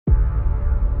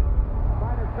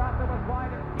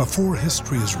Before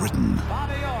history is written,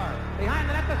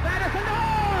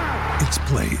 it's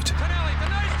played.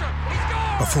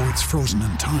 Before it's frozen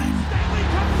in time,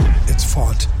 it's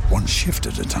fought one shift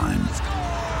at a time.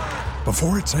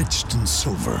 Before it's etched in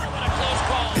silver,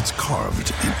 it's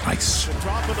carved in ice.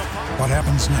 What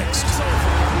happens next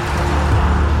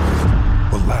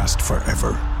will last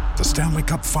forever. The Stanley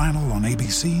Cup Final on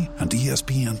ABC and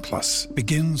ESPN Plus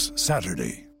begins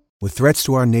Saturday. With threats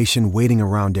to our nation waiting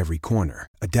around every corner,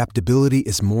 adaptability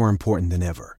is more important than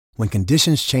ever. When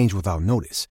conditions change without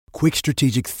notice, quick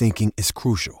strategic thinking is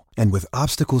crucial. And with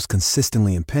obstacles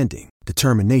consistently impending,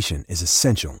 determination is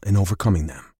essential in overcoming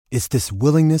them. It's this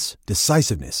willingness,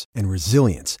 decisiveness, and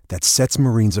resilience that sets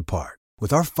Marines apart.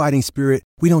 With our fighting spirit,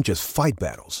 we don't just fight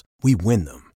battles, we win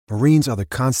them. Marines are the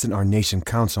constant our nation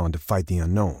counts on to fight the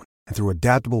unknown. And through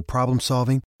adaptable problem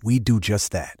solving, we do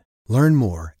just that. Learn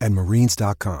more at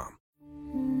marines.com.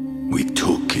 We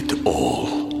took it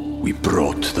all. We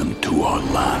brought them to our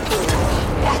land.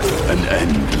 An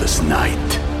endless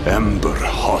night, ember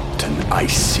hot and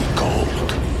icy cold.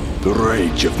 The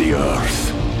rage of the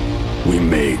earth. We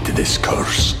made this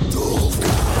curse.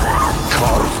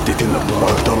 Carved it in the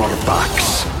blood on our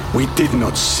backs. We did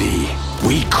not see.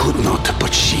 We could not,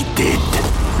 but she did.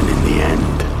 And in the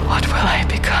end... What will I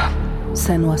become?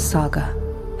 Senua's Saga.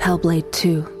 Hellblade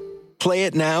 2. Play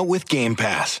it now with Game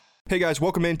Pass. Hey guys,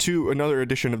 welcome into another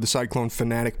edition of the Cyclone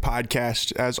Fanatic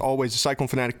Podcast. As always, the Cyclone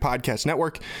Fanatic Podcast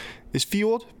Network is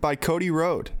fueled by Cody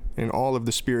Road and all of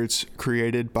the spirits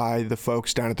created by the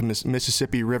folks down at the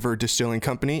Mississippi River Distilling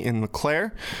Company in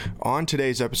LeClaire. On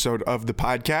today's episode of the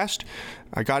podcast,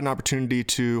 I got an opportunity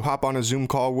to hop on a Zoom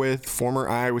call with former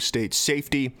Iowa State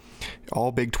safety,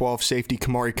 all Big 12 safety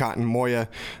Kamari Cotton-Moya.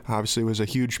 Obviously was a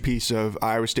huge piece of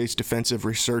Iowa State's defensive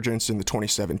resurgence in the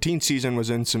 2017 season, was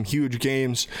in some huge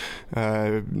games.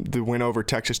 The win over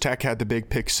Texas Tech had the big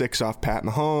pick six off Pat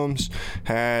Mahomes,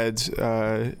 had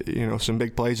some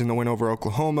big plays in the win over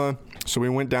Oklahoma. So we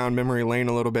went down memory lane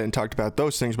a little bit and talked about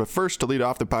those things. But first, to lead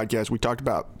off the podcast, we talked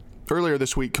about earlier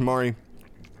this week, Kamari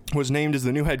was named as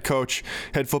the new head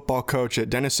football coach at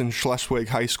Denison Schleswig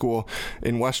High School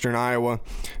in Western Iowa.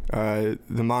 The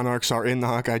Monarchs are in the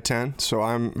Hawkeye 10, so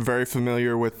I'm very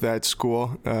familiar with that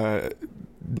school. A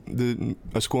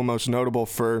school most notable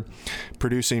for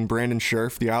producing Brandon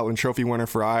Scherf, the Outland Trophy winner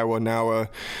for Iowa, now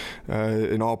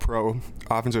an all-pro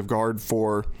offensive guard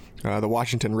for the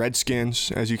Washington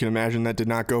Redskins. As you can imagine, that did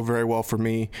not go very well for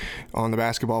me on the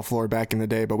basketball floor back in the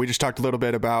day. But we just talked a little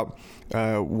bit about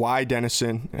why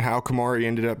Denison, how Kamari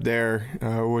ended up there,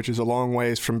 which is a long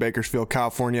ways from Bakersfield,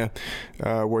 California,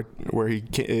 where he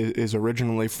is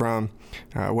originally from,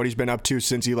 what he's been up to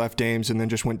since he left Ames, and then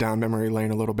just went down memory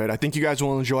lane a little bit. I think you guys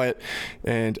will enjoy it.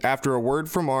 And after a word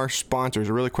from our sponsors,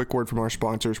 a really quick word from our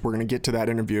sponsors, we're going to get to that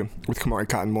interview with Kamari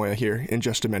Cotton-Moya here in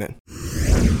just a minute.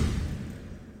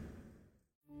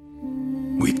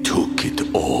 We took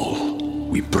it all.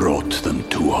 We brought them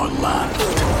to our land.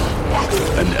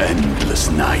 An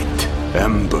endless night,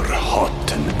 ember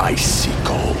hot and icy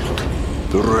cold.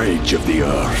 The rage of the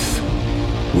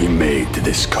earth. We made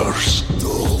this curse.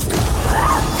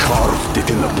 Carved it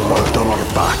in the blood on our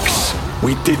backs.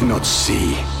 We did not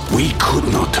see. We could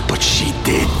not, but she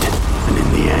did. And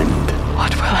in the end...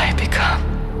 What will I become?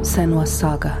 Senua's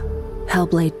Saga.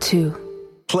 Hellblade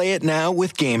 2. Play it now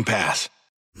with Game Pass.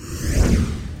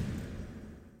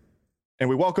 And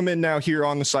we welcome in now here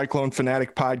on the Cyclone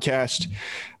Fanatic Podcast,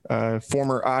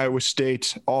 former Iowa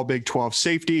State all Big 12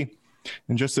 safety,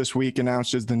 and just this week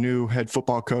announced as the new head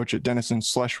football coach at Denison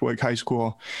Schleswig High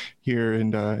School here in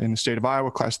the state of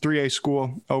Iowa, Class 3A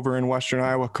school over in Western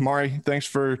Iowa. Kamari, thanks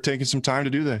for taking some time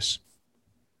to do this.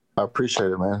 I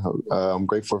appreciate it, man. I'm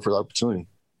grateful for the opportunity.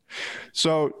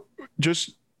 So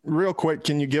just real quick,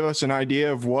 can you give us an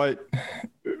idea of what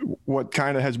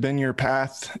kind of has been your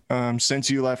path since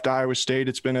you left Iowa State?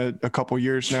 It's been a couple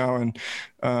years now, and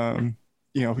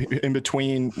in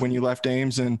between when you left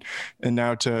Ames and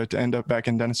now to end up back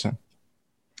in Denison.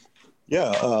 Yeah,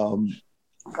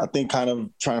 I think kind of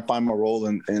trying to find my role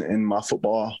in my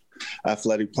football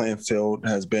athletic playing field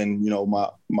has been,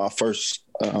 my first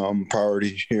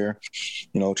priority here.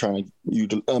 Trying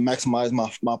to maximize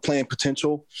my playing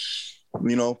potential.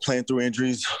 Playing through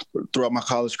injuries throughout my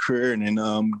college career, and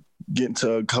then getting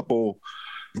to a couple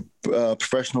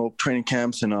professional training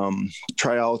camps and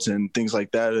tryouts and things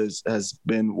like that has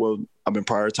been what I've been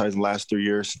prioritizing the last 3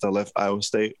 years since I left Iowa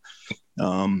State.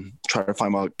 Try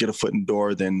to get a foot in the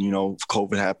door. Then,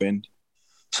 COVID happened.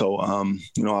 So, I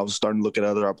was starting to look at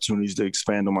other opportunities to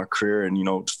expand on my career and,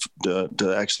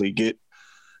 to actually get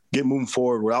moving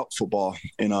forward without football.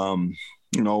 And,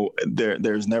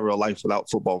 there's never a life without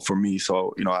football for me.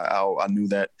 So, I knew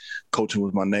that coaching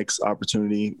was my next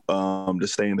opportunity to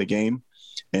stay in the game.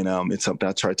 And it's something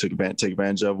I try to take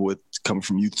advantage of with coming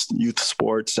from youth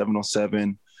sports,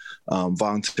 707,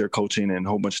 volunteer coaching, and a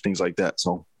whole bunch of things like that.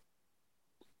 So,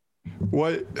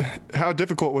 how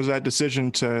difficult was that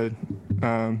decision to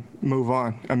move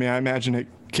on? I mean, I imagine it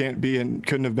can't be and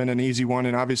couldn't have been an easy one.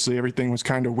 And obviously everything was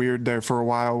kind of weird there for a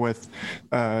while with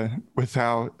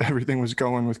how everything was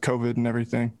going with COVID and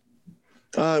everything.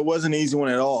 It wasn't an easy one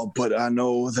at all, but I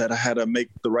know that I had to make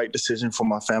the right decision for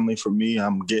my family. For me,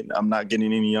 I'm not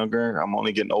getting any younger. I'm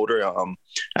only getting older.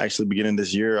 Actually, beginning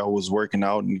this year, I was working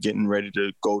out and getting ready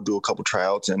to go do a couple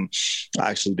tryouts, and I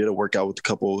actually did a workout with a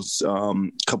couple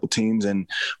teams, and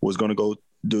was going to go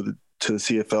to the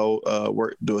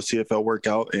CFL do a CFL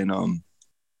workout, and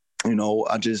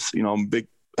I just I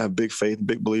have big faith,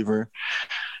 big believer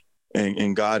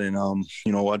in God, and I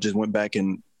just went back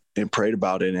and prayed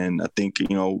about it. And I think,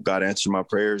 God answered my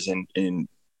prayers and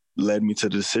led me to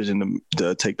the decision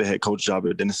to take the head coach job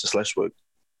at Denison-Schleswig.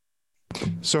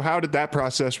 So how did that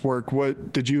process work?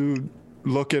 What did you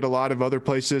look at a lot of other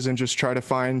places and just try to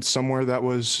find somewhere that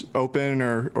was open,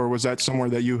 or was that somewhere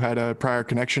that you had a prior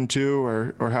connection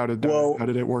to, or how did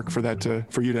it work for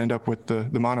you to end up with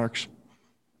the Monarchs?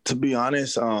 To be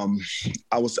honest, I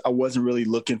wasn't really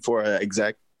looking for an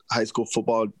exact high school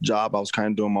football job. I was kind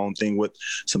of doing my own thing with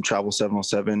some travel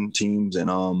 707 teams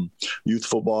and youth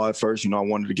football at first. I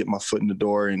wanted to get my foot in the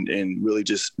door and really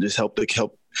just help the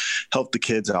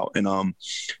kids out. And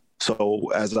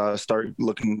so as I start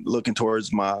looking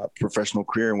towards my professional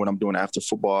career and what I'm doing after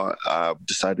football, I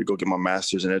decided to go get my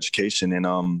master's in education. And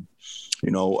I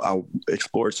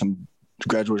explored some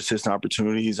graduate assistant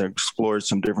opportunities. I explored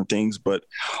some different things, but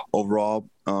overall,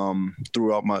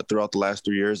 throughout the last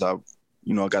 3 years, I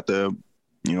got to,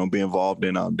 be involved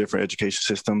in different education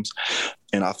systems.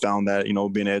 And I found that,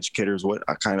 being an educator is what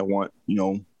I kind of want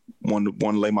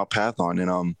to lay my path on.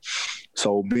 And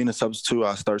so being a substitute,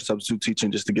 I started substitute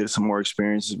teaching just to get some more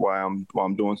experiences while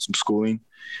I'm doing some schooling.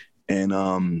 And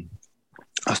I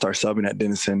started subbing at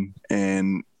Denison.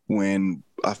 And when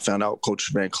I found out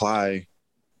Coach Van Cly,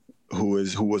 who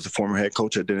was the former head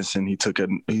coach at Denison, he took a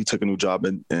new job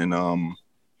in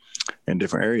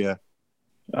different area.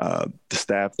 The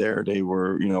staff there, they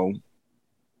were,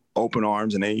 open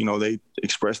arms, and they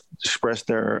expressed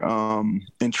their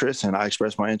interest, and I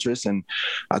expressed my interest, and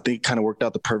I think it kind of worked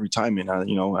out the perfect timing.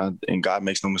 And God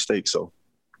makes no mistakes. So,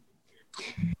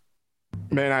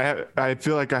 man, I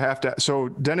feel like I have to. So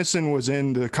Denison was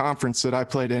in the conference that I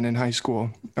played in high school.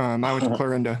 I went to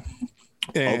Clarinda,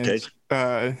 and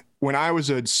okay. When I was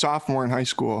a sophomore in high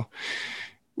school,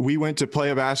 we went to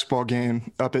play a basketball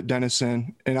game up at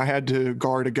Denison, and I had to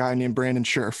guard a guy named Brandon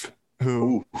Scherf,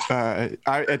 who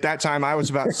at that time I was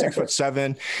about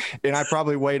 6'7", and I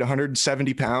probably weighed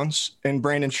 170 pounds. And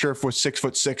Brandon Scherf was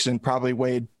 6'6" and probably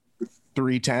weighed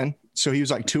 310. So he was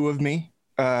like two of me.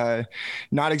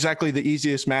 Not exactly the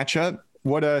easiest matchup.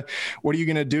 What are you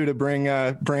going to do to bring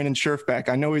Brandon Scherf back?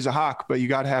 I know he's a Hawk, but you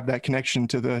got to have that connection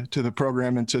to the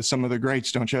program and to some of the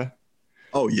greats, don't you?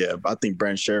 Oh yeah, I think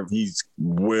Brandon Scherf, he's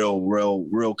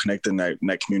real connected in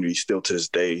that community still to this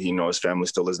day. His family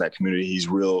still lives in that community. He's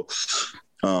real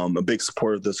a big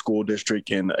supporter of the school district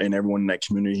and everyone in that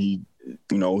community.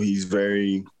 He's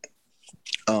very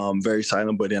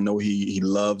silent, but I know he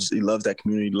loves that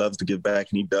community. He loves to give back,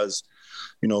 and he does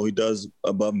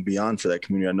above and beyond for that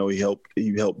community. I know he helped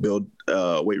build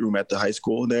a weight room at the high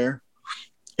school there,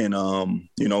 and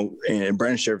and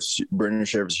Brandon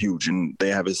Scherf is huge, and they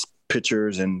have his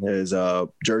pictures and his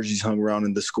jerseys hung around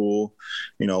in the school,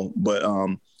 but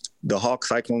the Hawk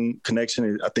Cyclone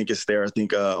connection, I think it's there. I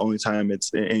think only time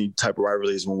it's any type of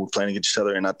rivalry is when we're playing against each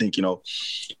other. And I think,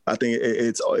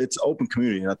 it's open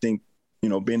community. And I think,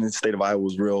 being in the state of Iowa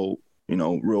was real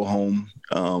home,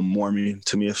 warming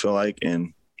to me, I feel like.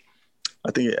 And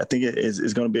I think it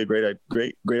is going to be a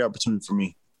great opportunity for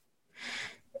me.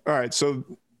 All right. So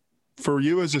for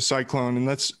you as a Cyclone, and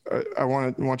I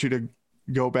want you to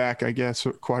go back, I guess,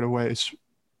 quite a ways.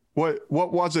 What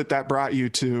was it that brought you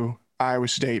to Iowa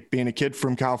State, being a kid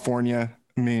from California?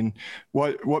 I mean,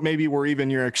 what maybe were even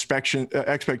your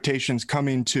expectations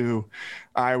coming to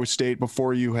Iowa State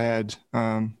before you had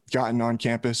gotten on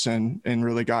campus and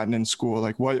really gotten in school?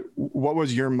 Like what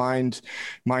was your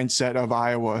mindset of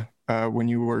Iowa when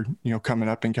you were, coming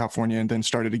up in California and then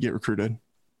started to get recruited?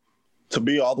 To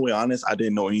be all the way honest, I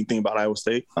didn't know anything about Iowa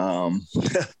State.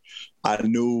 I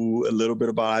knew a little bit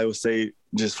about Iowa State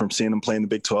just from seeing them play in the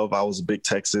Big 12. I was a big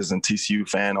Texas and TCU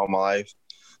fan all my life.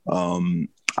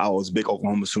 I was a big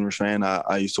Oklahoma Sooners fan.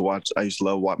 I used to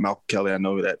love Malcolm Kelly. I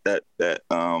know that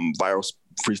viral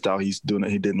freestyle he's doing that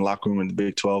he did in the locker room in the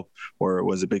Big 12, or it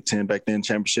was a Big 10 back then,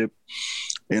 championship.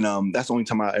 And that's the only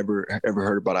time I ever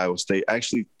heard about Iowa State.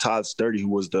 Actually, Todd Sturdy, who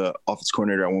was the offense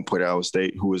coordinator at one point at Iowa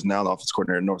State, who is now the offense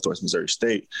coordinator at Northwest Missouri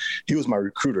State, he was my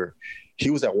recruiter. He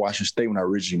was at Washington State when I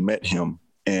originally met him.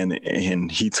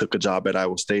 And he took a job at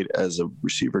Iowa State as a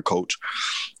receiver coach,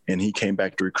 and he came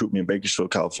back to recruit me in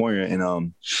Bakersfield, California,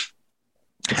 and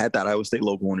had that Iowa State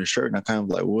logo on his shirt. And I kind of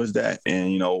like, what was that?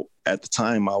 And, at the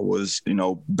time I was,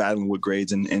 battling with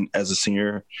grades and as a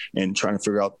senior and trying to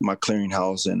figure out my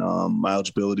clearinghouse and my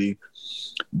eligibility.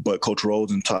 But Coach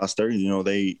Rhodes and Todd Sturdy,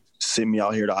 they sent me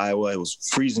out here to Iowa. It was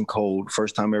freezing cold.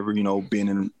 First time ever, being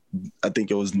in, I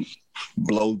think it was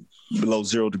below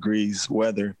 0 degrees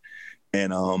weather.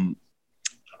 And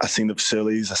I seen the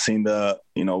facilities, I seen the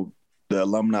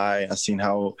alumni, I seen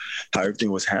how everything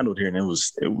was handled here. And it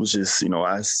was just,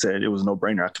 I said it was a no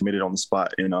brainer. I committed on the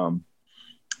spot, and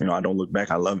I don't look back.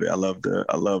 I love it. I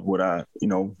love what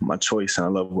my choice, and I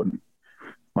love what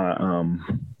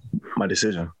my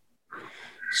decision.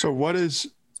 So what is,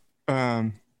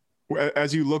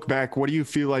 as you look back, what do you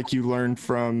feel like you learned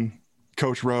from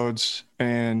Coach Rhodes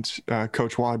and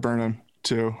Coach Wally Burnham?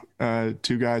 Two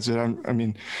guys that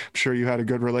I'm sure you had a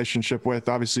good relationship with.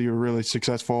 Obviously, you were really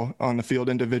successful on the field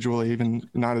individually, even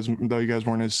not as though you guys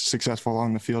weren't as successful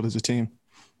on the field as a team.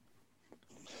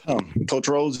 Coach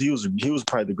Rhodes, he was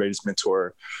probably the greatest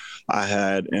mentor I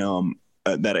had.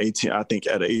 That 18, I think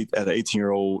at an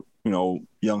 18-year-old,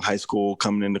 young high school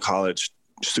coming into college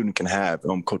student can have.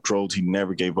 Coach Rhodes, he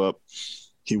never gave up.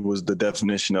 He was the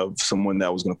definition of someone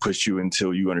that was going to push you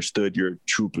until you understood your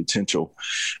true potential.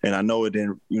 And I know it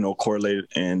didn't, correlate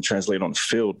and translate on the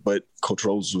field, but Coach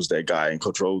Rhodes was that guy. And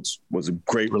Coach Rhodes was a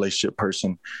great relationship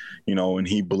person, and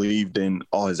he believed in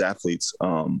all his athletes,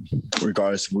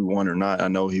 regardless if we won or not. I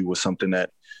know he was something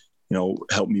that,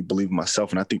 helped me believe in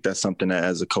myself. And I think that's something that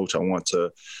as a coach, I want to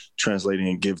translate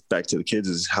and give back to the kids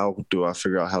is how do I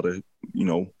figure out how to,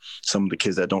 some of the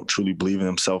kids that don't truly believe in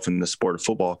themselves in the sport of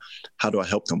football, how do I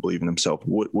help them believe in themselves?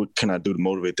 What can I do to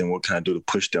motivate them? What can I do to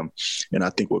push them? And I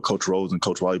think with Coach Rhodes and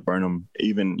Coach Wally Burnham,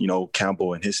 even,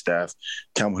 Campbell and his staff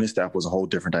was a whole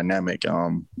different dynamic.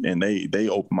 And they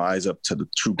opened my eyes up to the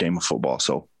true game of football.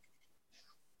 So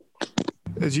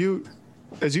as you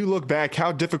look back,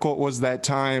 how difficult was that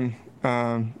time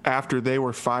after they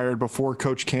were fired before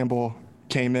Coach Campbell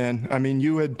came in? I mean,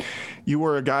 you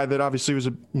were a guy that obviously was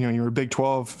you were a Big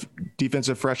 12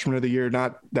 defensive freshman of the year,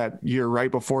 not that year right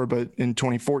before, but in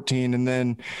 2014. And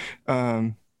then,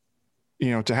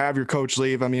 to have your coach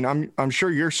leave, I mean, I'm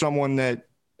sure you're someone that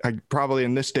probably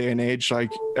in this day and age,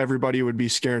 like everybody would be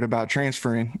scared about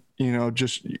transferring,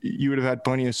 just you would have had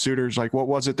plenty of suitors. Like, what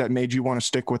was it that made you want to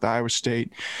stick with Iowa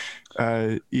State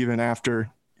even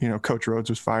after, Coach Rhodes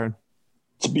was fired?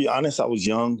 To be honest, I was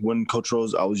young when Coach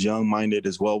Rhodes, I was young-minded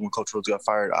as well. When Coach Rhodes got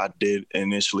fired, I did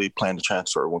initially plan to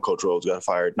transfer when Coach Rhodes got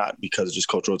fired, not because just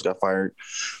Coach Rhodes got fired,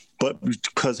 but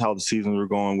because how the seasons were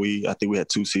going. I think we had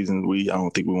 2 seasons. I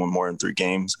don't think we won more than 3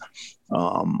 games.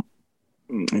 I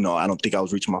don't think I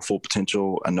was reaching my full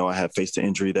potential. I know I had faced an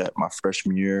injury that my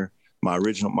freshman year, my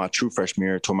true freshman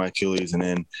year, tore my Achilles. And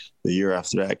then the year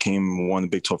after that came, won the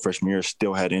Big 12 freshman year,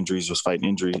 still had injuries, was fighting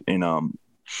injury.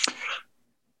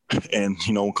 And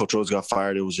when Coach Rhodes got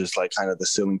fired, it was just like kind of the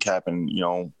ceiling cap, and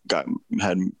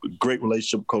had a great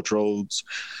relationship with Coach Rhodes,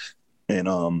 and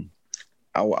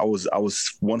I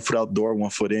was 1 foot out the door, 1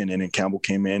 foot in, and then Campbell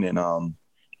came in, and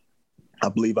I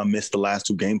believe I missed the last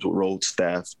 2 games with Rhodes'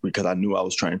 staff because I knew I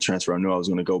was trying to transfer. I knew I was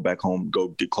going to go back home, go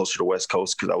get closer to the West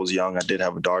Coast because I was young. I did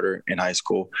have a daughter in high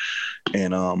school,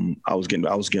 and I was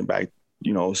getting back.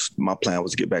 My plan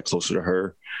was to get back closer to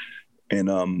her,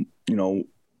 and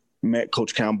met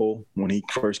Coach Campbell when he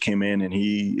first came in, and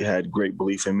he had great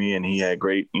belief in me, and he had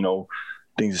great,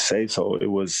 things to say. So it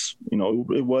was,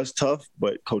 it was tough,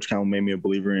 but Coach Campbell made me a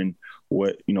believer in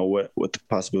what the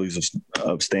possibilities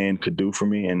of staying could do for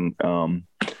me. And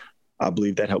I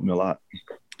believe that helped me a lot.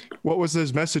 What was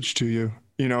his message to you?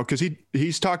 Because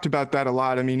he's talked about that a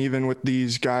lot. I mean, even with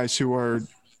these guys who are,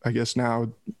 I guess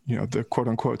now, the quote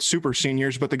unquote super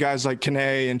seniors, but the guys like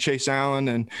Kene and Chase Allen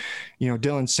and,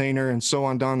 Dylan Sainer and so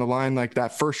on down the line, like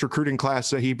that first recruiting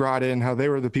class that he brought in, how they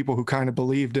were the people who kind of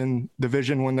believed in the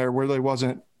vision when there really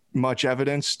wasn't much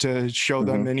evidence to show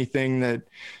them anything that,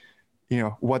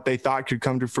 what they thought could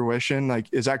come to fruition. Like,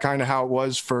 is that kind of how it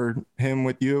was for him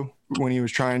with you when he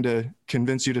was trying to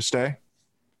convince you to stay?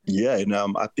 Yeah. And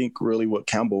I think really what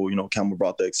Campbell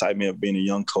brought the excitement of being a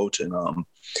young coach.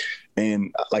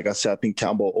 And like I said, I think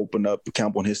Campbell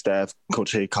and his staff,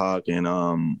 Coach Haycock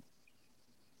and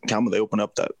Campbell, they opened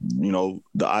up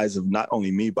the eyes of not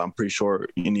only me, but I'm pretty sure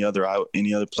any other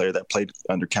player that played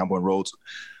under Campbell and Rhodes,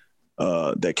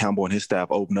 that Campbell and his staff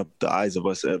opened up the eyes of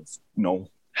us of,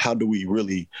 how do we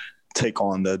really take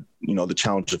on the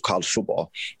challenge of college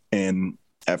football. And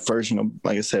at first,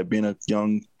 like I said, being a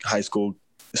young high school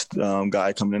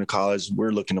guy coming into college,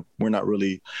 we're not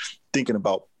really thinking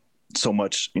about so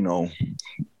much,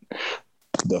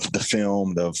 the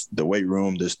film, the weight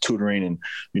room, this tutoring, and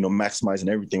maximizing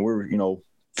everything. We're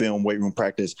film, weight room,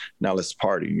 practice. Now let's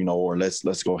party, or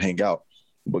let's go hang out.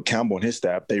 But Campbell and his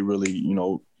staff, they really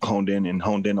honed in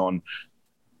on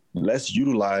let's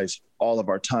utilize all of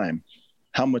our time.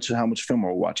 How much film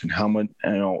are we watching? How much,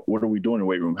 what are we doing in the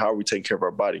weight room? How are we taking care of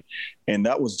our body? And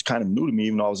that was kind of new to me,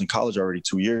 even though I was in college already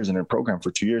 2 years and in a program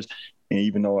for 2 years. And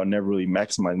even though I never really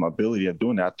maximized my ability of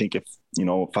doing that, I think if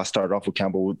I started off with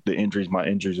Campbell with the injuries, my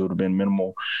injuries would have been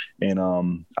minimal, and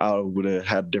I would have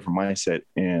had a different mindset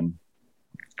in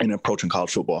approaching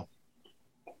college football.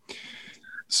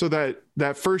 So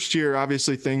that first year,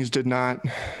 obviously things did not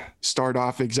start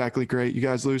off exactly great. You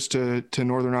guys lose to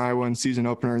Northern Iowa in season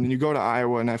opener, and then you go to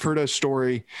Iowa. And I've heard a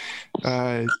story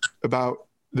about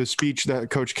the speech that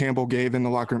Coach Campbell gave in the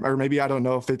locker room, or maybe I don't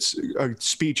know if it's a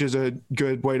speech is a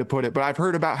good way to put it, but I've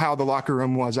heard about how the locker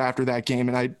room was after that game,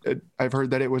 and I've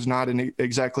heard that it was not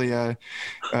exactly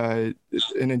an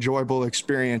enjoyable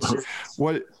experience.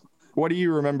 What do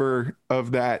you remember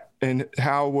of that, and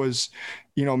how was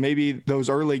maybe those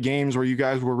early games where you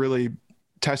guys were really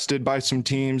tested by some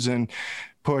teams and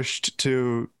pushed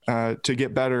to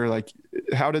get better? Like,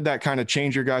 how did that kind of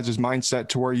change your guys' mindset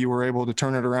to where you were able to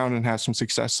turn it around and have some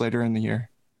success later in the year?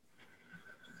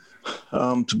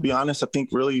 To be honest, I think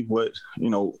really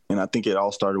and I think it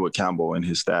all started with Campbell and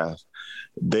his staff.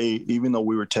 Even though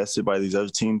we were tested by these other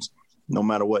teams, no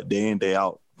matter what, day in, day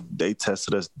out, they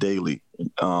tested us daily.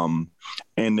 And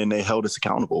then they held us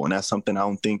accountable. And that's something I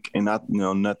don't think, and not,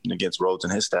 nothing against Rhodes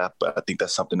and his staff, but I think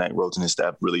that's something that Rhodes and his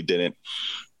staff really didn't,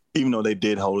 even though they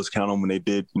did hold us accountable and they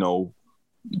did,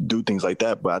 do things like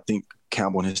that. But I think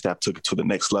Campbell and his staff took it to the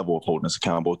next level of holding us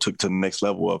accountable, took it to the next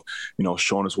level of,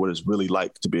 showing us what it's really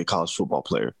like to be a college football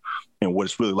player and what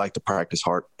it's really like to practice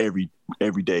hard every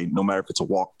day, no matter if it's a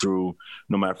walkthrough,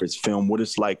 no matter if it's film, what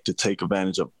it's like to take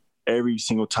advantage of every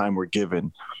single time we're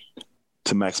given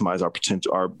to maximize our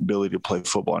potential, our ability to play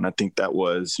football. And I think that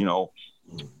was,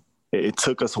 it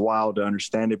took us a while to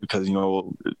understand it because,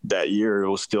 that year it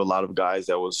was still a lot of guys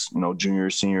that was,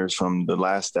 juniors, seniors from the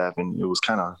last staff. And it was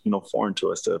kind of, foreign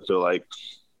to us to feel like,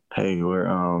 hey,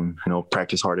 we're,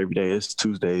 practice hard every day. It's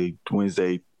Tuesday,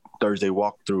 Wednesday, Thursday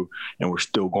walkthrough, and we're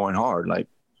still going hard. Like,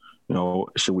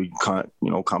 should we,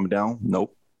 calm down?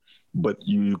 Nope. But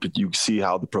you see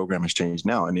how the program has changed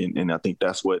now. And I think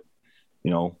that's what,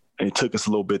 it took us a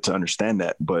little bit to understand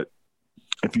that. But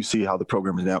if you see how the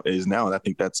program is now, and I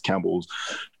think that's Campbell's,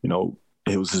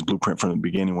 it was his blueprint from the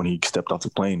beginning when he stepped off the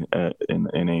plane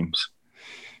in Ames.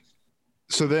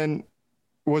 So then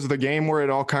was the game where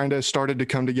it all kind of started to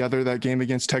come together, that game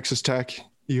against Texas Tech?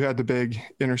 You had the big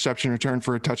interception return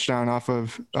for a touchdown off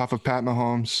of Pat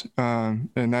Mahomes.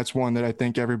 And that's one that I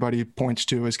think everybody points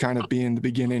to as kind of being the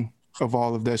beginning of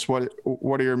all of this. What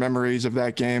are your memories of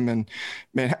that game? And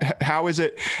man, how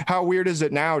weird is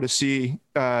it now to see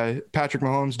Patrick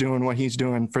Mahomes doing what he's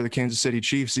doing for the Kansas City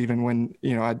Chiefs, even when,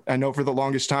 I know for the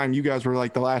longest time, you guys were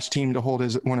like the last team to hold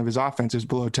one of his offenses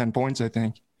below 10 points, I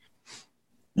think.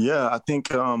 Yeah, I think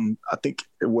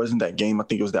it wasn't that game. I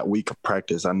think it was that week of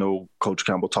practice. I know Coach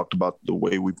Campbell talked about the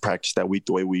way we practiced that week,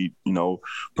 the way we,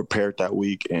 prepared that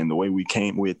week, and the way we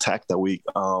attacked that week.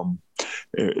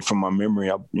 From my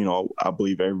memory, I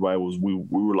believe everybody we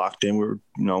were locked in. We were,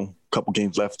 a couple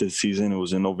games left this season. It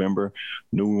was in November.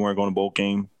 Knew we weren't going to bowl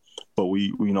game, but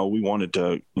we wanted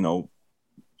to,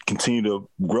 continue to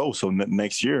grow. So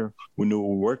next year we knew what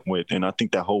we were working with. And I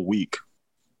think that whole week,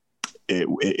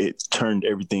 it turned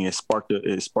everything. It sparked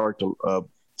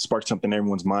something in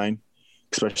everyone's mind,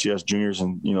 especially us juniors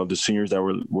and, the seniors that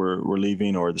were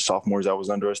leaving, or the sophomores that was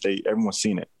under us. Everyone's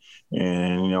seen it.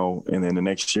 And, and then the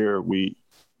next year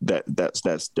that's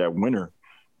that winter,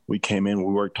 we came in,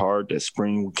 we worked hard. That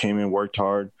spring we came in, worked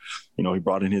hard. He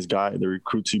brought in his guy, the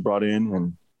recruits he brought in,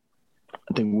 and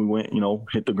I think we went,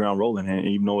 hit the ground rolling. And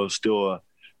even though it was still a,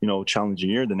 challenging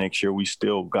year, the next year we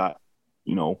still got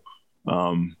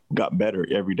better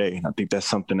every day. And I think that's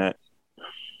something that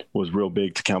was real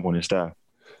big to Campbell and his staff.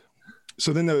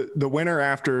 So then the winter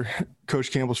after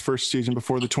Coach Campbell's first season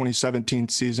before the 2017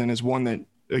 season is one that,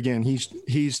 again,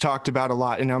 he's talked about a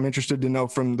lot, and I'm interested to know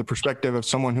from the perspective of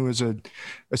someone who is a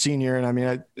senior. And I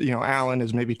mean, Alan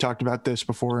has maybe talked about this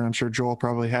before, and I'm sure Joel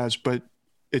probably has, but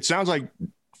it sounds like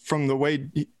from the way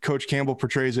Coach Campbell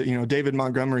portrays it, David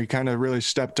Montgomery kind of really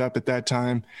stepped up at that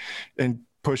time and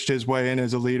pushed his way in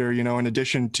as a leader, in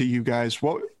addition to you guys.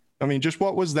 What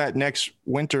was that next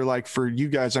winter like for you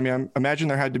guys? I mean, I imagine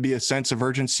there had to be a sense of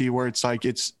urgency where it's like,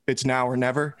 it's now or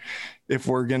never if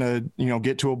we're going to,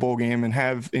 get to a bowl game and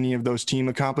have any of those team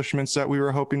accomplishments that we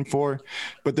were hoping for.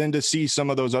 But then to see some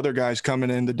of those other guys coming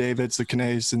in, the Davids, the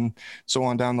Kanays, and so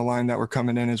on down the line that were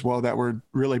coming in as well, that were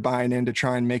really buying in to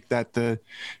try and make that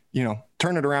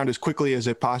turn it around as quickly as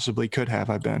it possibly could have,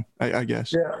 I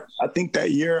guess. Yeah. I think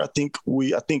that year,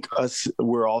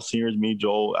 we're all seniors, me,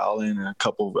 Joel, Allen, and a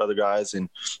couple of other guys. And,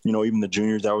 even the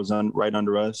juniors that was right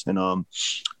under us. And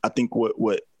I think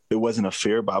what it wasn't a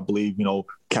fear, but I believe,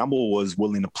 Campbell was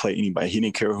willing to play anybody. He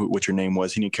didn't care what your name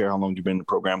was. He didn't care how long you've been in the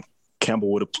program.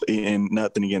 Campbell would have played, and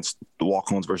nothing against the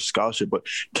walk-ons versus scholarship, but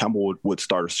Campbell would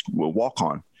start a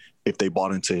walk-on if they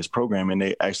bought into his program, and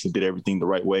they actually did everything the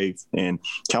right way. And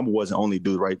Campbell wasn't only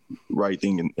do the right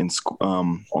thing in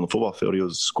on the football field. It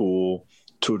was school,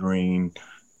 tutoring,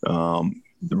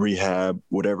 rehab,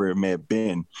 whatever it may have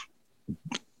been.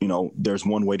 There's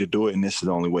one way to do it, and this is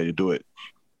the only way to do it.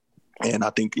 And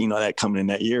I think, that coming in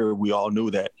that year, we all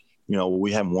knew that,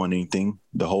 we haven't won anything.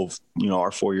 The whole,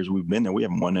 our 4 years we've been there, we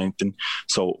haven't won anything.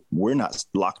 So we're not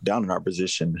locked down in our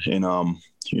position. And, I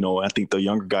think the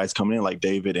younger guys coming in like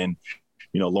David and,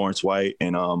 Lawrence White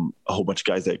and a whole bunch of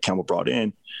guys that Campbell brought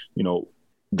in,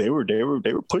 they were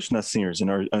pushing us seniors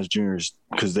and us juniors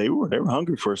because they were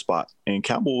hungry for a spot. And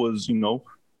Campbell was,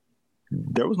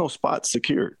 there was no spot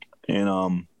secured. And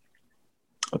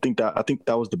I think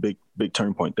that was the big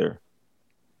turning point there.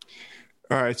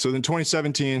 All right. So then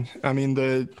 2017, I mean,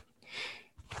 the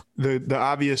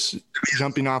obvious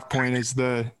jumping off point is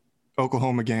the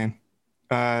Oklahoma game.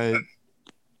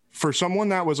 For someone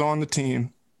that was on the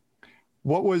team,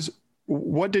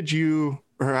 what did you,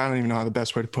 or I don't even know how the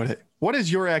best way to put it. What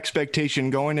is your expectation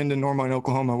going into Norman,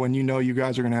 Oklahoma, when you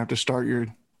guys are going to have to start your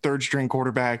third string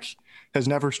quarterback, has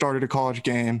never started a college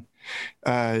game?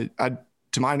 To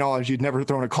my knowledge, you'd never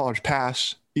thrown a college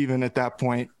pass even at that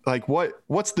point. Like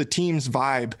what's the team's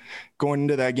vibe going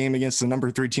into that game against the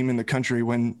number 3 team in the country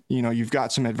when, you've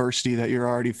got some adversity that you're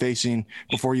already facing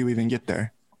before you even get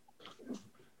there?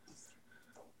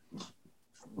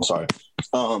 I'm sorry.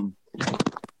 I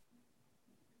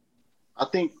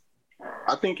think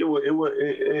it would,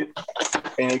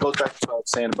 and it goes back to what I was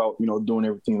saying about, doing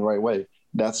everything the right way.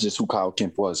 That's just who Kyle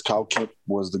Kemp was. Kyle Kemp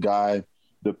was the guy,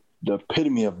 the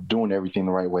epitome of doing everything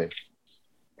the right way.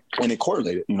 And it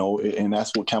correlated, and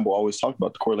that's what Campbell always talked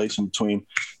about, the correlation between,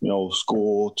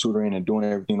 school, tutoring, and doing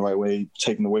everything the right way,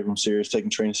 taking the weight room serious, taking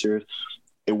training serious.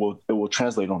 It will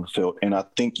translate on the field. And I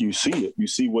think you see it. You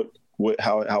see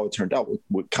how it turned out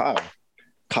with Kyle.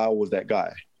 Kyle was that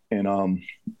guy. And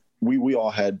we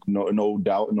all had no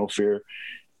doubt, no fear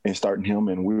in starting him.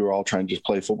 And we were all trying to just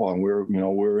play football. And we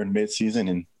were in midseason,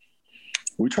 and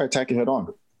we tried to attack it head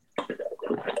on.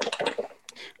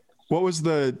 What was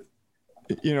that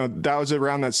was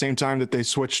around that same time that they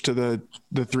switched to the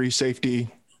 3 safety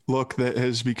look that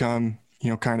has become,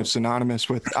 kind of synonymous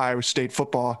with Iowa State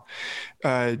football.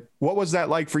 What was that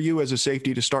like for you as a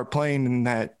safety to start playing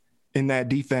in that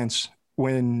defense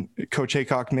when Coach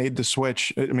Haycock made the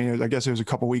switch? I mean, I guess it was a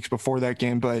couple weeks before that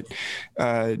game, but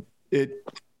it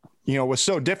was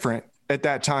so different at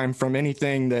that time from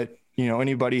anything that,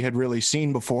 anybody had really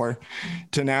seen before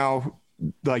to now.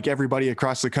 Like everybody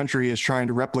across the country is trying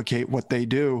to replicate what they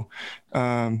do,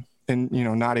 and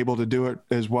not able to do it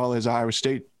as well as Iowa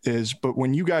State is. But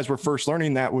when you guys were first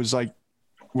learning that, was it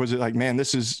like, man,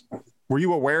 were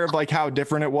you aware of like how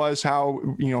different it was? How,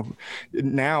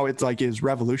 now it's like is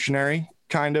revolutionary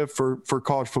kind of for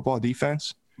college football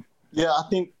defense? Yeah, I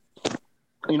think,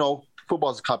 football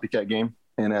is a copycat game.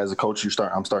 And as a coach,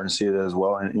 I'm starting to see it as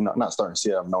well. And, not starting to see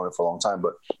it, I've known it for a long time,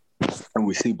 but when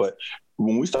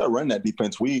we started running that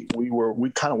defense, we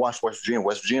kind of watched West Virginia.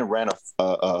 West Virginia ran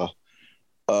a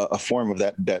form of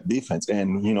that defense,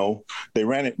 and they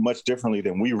ran it much differently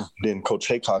than Coach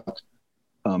Haycock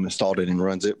installed it and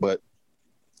runs it. But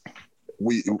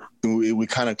we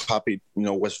kind of copied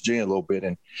West Virginia a little bit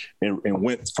and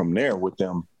went from there with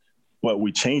them. But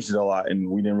we changed it a lot, and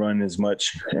we didn't run as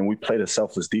much, and we played a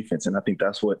selfless defense. And I think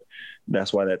that's why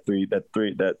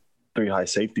that three high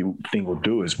safety thing will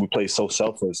do is we play so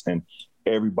selfless, and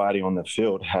everybody on the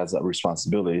field has that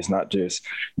responsibility. It's not just,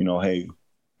 hey,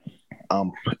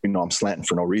 I'm slanting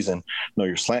for no reason. No,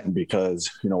 you're slanting because,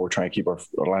 we're trying to keep our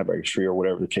linebackers free or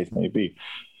whatever the case may be.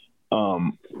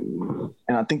 And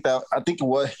I think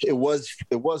it was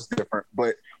different,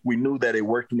 but we knew that it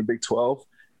worked in the Big 12,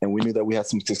 and we knew that we had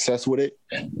some success with it.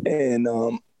 And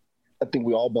I think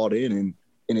we all bought in,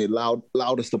 it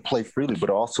allowed us to play freely, but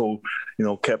also, you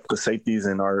know, kept the safeties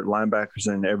and our linebackers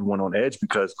and everyone on edge,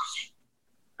 because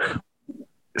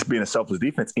it's being a selfless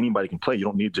defense. Anybody can play. You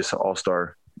don't need just an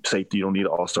all-star safety. You don't need an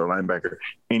all-star linebacker.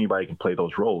 Anybody can play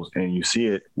those roles. And you see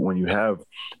it when you have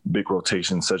big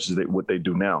rotations such as what they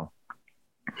do now.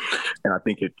 And I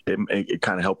think it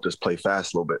kind of helped us play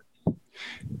fast a little bit.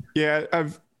 Yeah,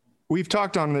 we've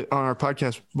talked on our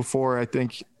podcast before, I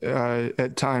think,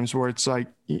 at times where it's like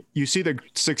you see the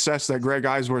success that Greg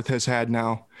Eisworth has had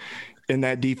now in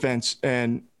that defense,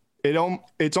 and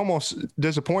it's almost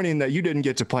disappointing that you didn't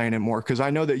get to play in it more, because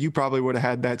I know that you probably would have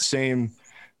had that same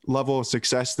level of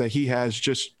success that he has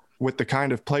just with the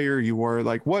kind of player you were.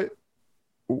 Like, what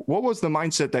was the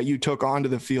mindset that you took onto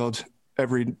the field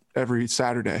every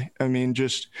Saturday? I mean,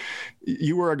 just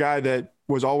you were a guy that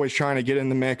was always trying to get in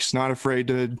the mix, not afraid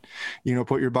to, you know,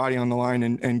 put your body on the line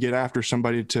and get after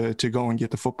somebody to go and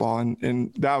get the football.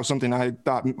 And that was something I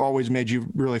thought always made you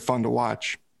really fun to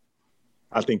watch.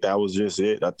 I think that was just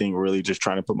it. I think really just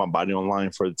trying to put my body on the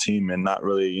line for the team, and not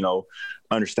really, you know,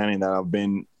 understanding that I've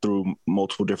been through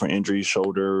multiple different injuries,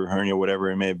 shoulder, hernia, whatever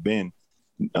it may have been,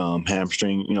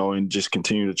 hamstring, you know, and just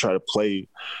continue to try to play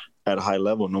at a high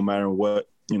level, no matter what,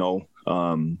 you know,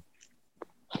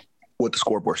 what the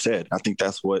scoreboard said. I think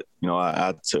that's what, you know,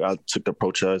 I took the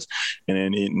approach as. And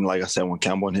then, like I said, when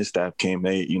Campbell and his staff came,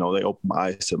 they opened my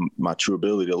eyes to my true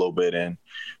ability a little bit. And,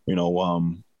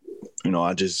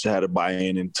 I just had to buy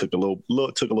in, and took a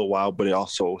little while, but it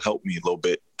also helped me a little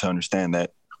bit to understand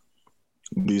that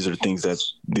these are the things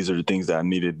that I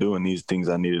needed to do, and these things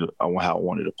how I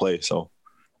wanted to play. So,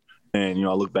 and, you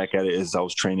know, I look back at it as I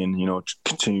was training, you know,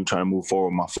 continue trying to move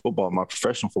forward my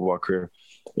professional football career.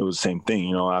 It was the same thing.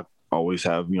 You know, I always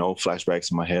have, you know, flashbacks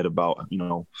in my head about, you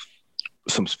know,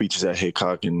 some speeches that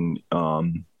Haycock and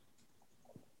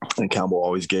Campbell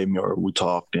always gave me, or we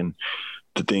talked, and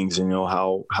the things, and, you know,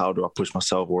 how do I push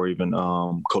myself, or even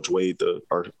Coach Wade,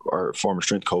 our former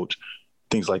strength coach,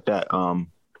 things like that.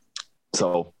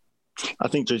 So I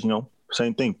think just, you know,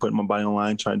 same thing, putting my body on the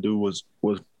line, trying to do was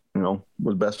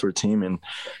best for the team, and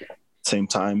same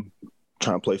time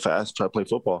trying to play fast, try to play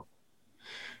football.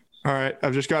 All right,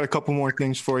 I've just got a couple more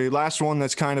things for you. Last one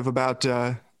that's kind of about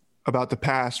the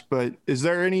past, but is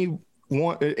there any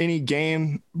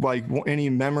game, like any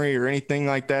memory or anything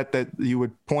like that you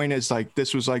would point as like,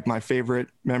 this was like my favorite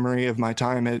memory of my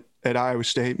time at Iowa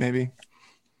State, maybe?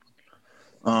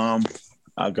 There's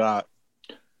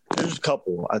a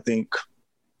couple. I think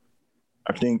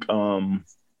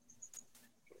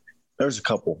there's a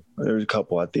couple.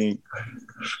 I think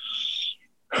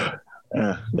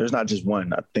there's not just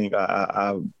one. I think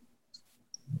I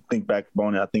think back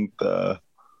on it. I think that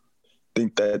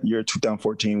year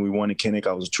 2014 we won in Kinnick.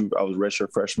 I was a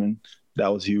redshirt freshman. That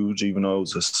was huge, even though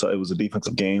it was a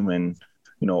defensive game, and,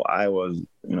 you know, I was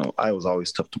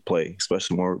always tough to play,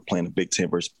 especially when we're playing the Big 10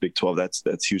 versus Big 12.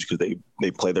 That's huge, because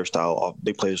they play their style of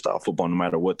football no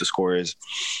matter what the score is.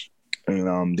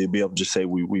 And they'd be able to just say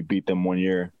we beat them one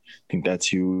year. I think that's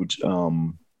huge.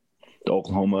 The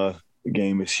Oklahoma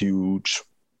game is huge.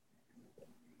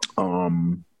 Let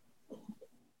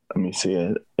me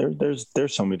see. There's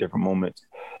so many different moments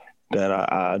that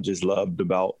I just loved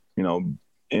about, you know,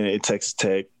 at Texas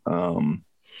Tech,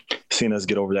 seeing us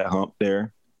get over that hump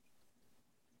there.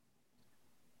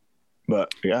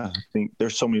 But yeah, I think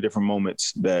there's so many different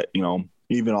moments that, you know,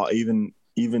 even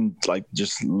like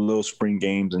just little spring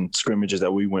games and scrimmages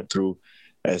that we went through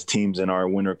as teams in our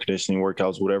winter conditioning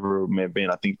workouts, whatever it may have been.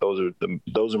 I think those are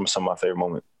some of my favorite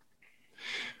moments.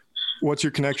 What's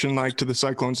your connection like to the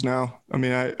Cyclones now? I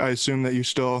mean, I assume that you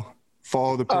still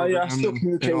follow the program. Yeah, I still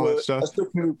communicate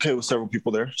with several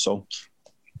people there. So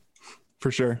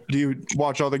for sure. Do you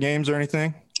watch all the games or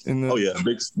anything? Oh yeah,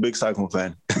 big Cyclone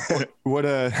fan. What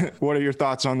are your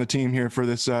thoughts on the team here for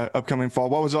this upcoming fall?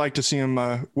 What was it like to see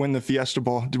them win the Fiesta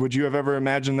Bowl? Would you have ever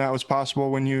imagined that was possible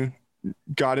when you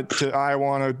got it to Iowa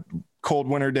on a cold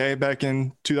winter day back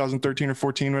in 2013 or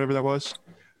 14, whatever that was?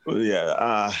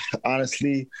 Yeah,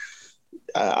 honestly,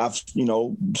 I've, you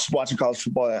know, watching college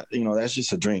football, you know, that's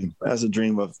just a dream. That's a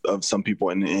dream of some people,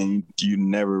 and you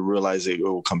never realize it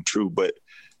will come true. But,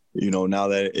 you know, now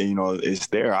that, you know, it's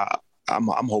there, I'm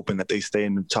hoping that they stay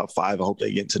in the top 5. I hope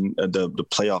they get to the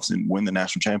playoffs and win the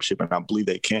national championship, and I believe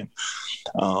they can.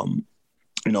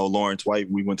 You know, Lawrence White,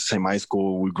 we went to the same high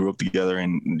school. We grew up together,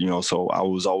 and, you know, so I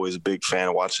was always a big fan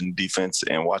of watching defense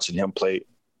and watching him play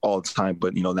all the time.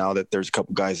 But, you know, now that there's a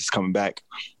couple guys that's coming back,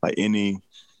 like you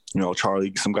know,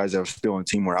 Charlie, some guys that are still on the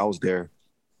team where I was there,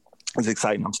 it's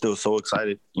exciting. I'm still so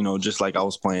excited, you know, just like I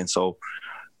was playing. So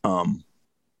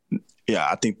yeah,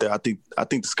 I think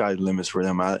the sky's the limit for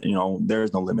them. There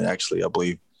is no limit actually. I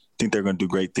believe. I think they're going to do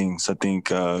great things. I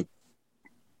think, like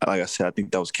I said, I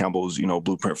think that was Campbell's,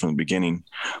 blueprint from the beginning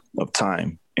of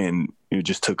time, and it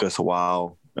just took us a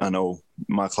while. I know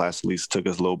my class at least took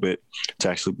us a little bit to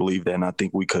actually believe that, and I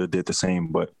think we could have did the same.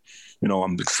 But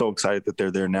I'm so excited that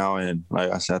they're there now, and like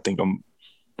I said, I think I'm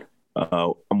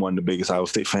one of the biggest Iowa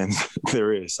State fans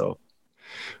there is. So,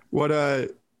 what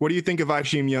do you think of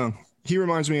Isheem Young? He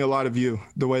reminds me a lot of you,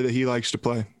 the way that he likes to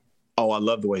play. Oh, I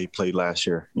love the way he played last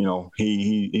year.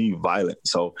 He violent.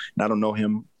 So, and I don't know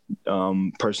him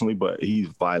personally, but he's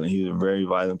violent. He's a very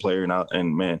violent player,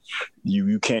 and man,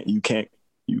 you can't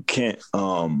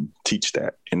teach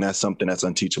that, and that's something that's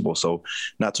unteachable. So,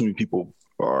 not too many people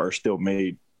are still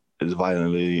made as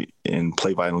violently and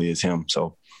play violently as him.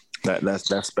 So,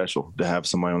 that's special to have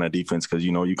somebody on that defense, because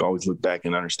you can always look back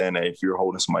and understand that if you're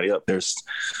holding somebody up, there's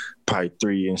probably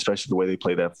three, and especially the way they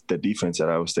play that defense at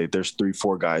Iowa State, there's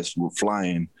 3-4 guys who are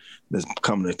flying that's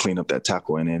coming to clean up that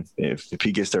tackle, and if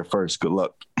he gets there first, good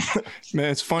luck.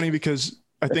 Man, it's funny because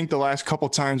I think the last couple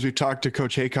times we've talked to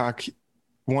Coach Haycock,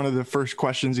 one of the first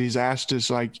questions he's asked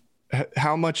is like,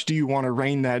 how much do you want to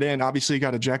rein that in? Obviously, he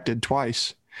got ejected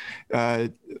twice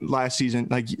last season,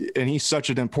 and he's such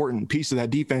an important piece of that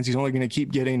defense. He's only going to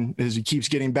keep getting, as he keeps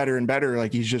getting better and better,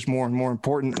 like he's just more and more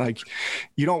important. Like,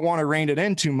 you don't want to rein it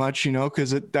in too much,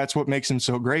 because that's what makes him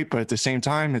so great. But at the same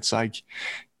time, it's like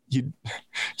you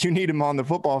need him on the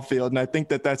football field, and I think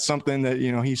that's something that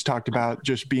he's talked about,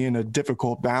 just being a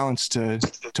difficult balance to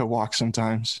walk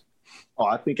sometimes. Oh,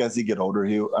 I think as he get older,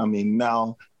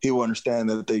 now he will understand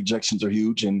that the ejections are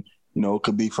huge, and it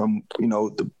could be from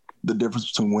the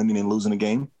difference between winning and losing a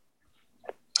game.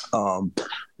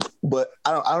 But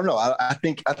I don't know. I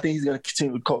think he's going to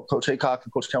continue with Coach Haycock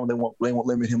and Coach Campbell. They won't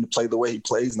limit him to play the way he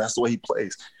plays, and that's the way he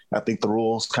plays. I think the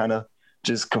rules kind of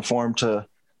just conform to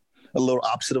a little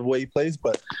opposite of the way he plays,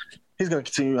 but he's going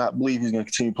to continue. I believe he's going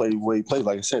to continue to play the way he plays.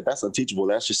 Like I said, that's unteachable.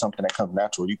 That's just something that comes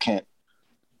natural. You can't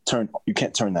turn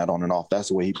that on and off. That's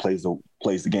the way he plays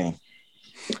the game.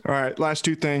 All right, last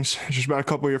two things. Just about a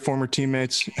couple of your former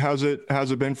teammates. How's it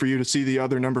been for you to see the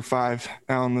other number 5,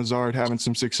 Allen Lazard, having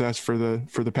some success for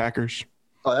the Packers?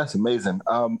 Oh, that's amazing.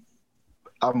 I'm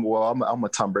a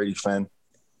Tom Brady fan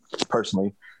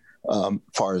personally, as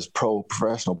far as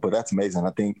professional, but that's amazing.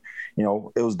 I think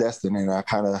it was destined, and I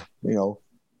kind of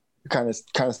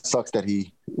sucks that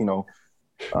he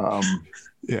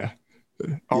yeah,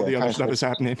 all the other stuff is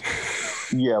happening.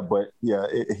 Yeah, but yeah,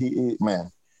 he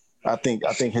man. I think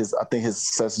his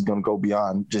success is going to go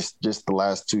beyond just the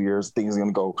last 2 years. I think it's going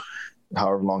to go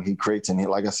however long he creates. And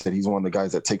like I said, he's one of the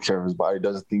guys that takes care of his body,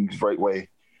 does things the right way,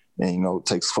 and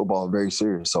takes football very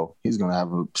serious. So he's going to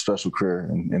have a special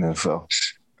career in NFL.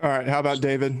 All right, how about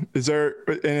David?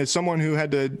 And as someone who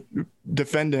had to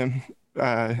defend him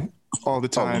all the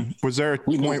time, was there a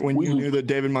point when you knew that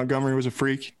David Montgomery was a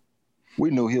freak? We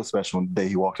knew he was special the day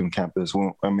he walked on campus.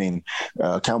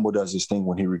 Campbell does this thing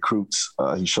when he recruits.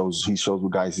 He shows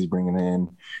what guys he's bringing in,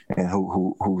 and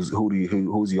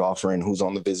who's he offering, who's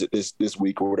on the visit this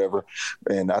week or whatever.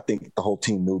 And I think the whole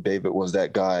team knew David was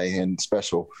that guy and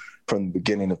special from the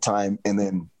beginning of time. And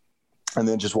then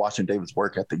just watching David's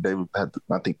work ethic. David had,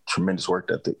 I think, tremendous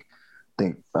work ethic.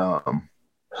 So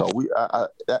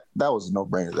that was a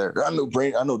no-brainer there.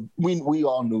 I know we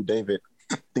all knew David.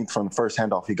 I think from the first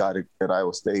handoff he got at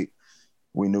Iowa State,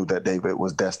 we knew that David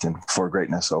was destined for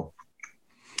greatness. So,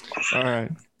 all right,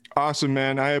 awesome,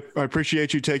 man. I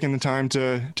appreciate you taking the time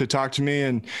to talk to me,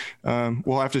 and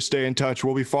we'll have to stay in touch.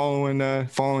 We'll be following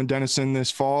Denison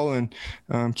this fall, and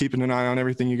keeping an eye on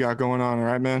everything you got going on. All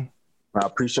right, man. I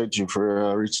appreciate you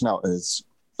for reaching out. It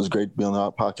was great to be on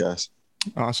the podcast.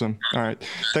 Awesome. All right.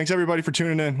 Thanks everybody for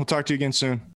tuning in. We'll talk to you again soon.